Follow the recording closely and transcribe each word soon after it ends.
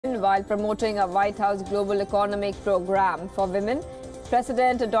While promoting a White House global economic program for women,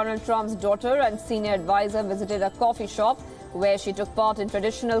 President Donald Trump's daughter and senior advisor visited a coffee shop where she took part in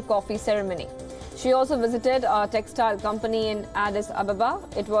traditional coffee ceremony. She also visited a textile company in Addis Ababa.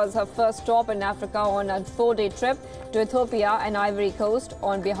 It was her first stop in Africa on a 4-day trip to Ethiopia and Ivory Coast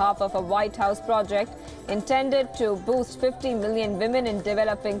on behalf of a White House project intended to boost 50 million women in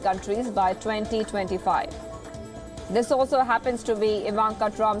developing countries by 2025. This also happens to be Ivanka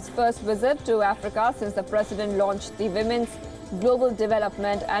Trump's first visit to Africa since the president launched the Women's Global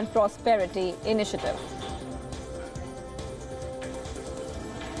Development and Prosperity Initiative.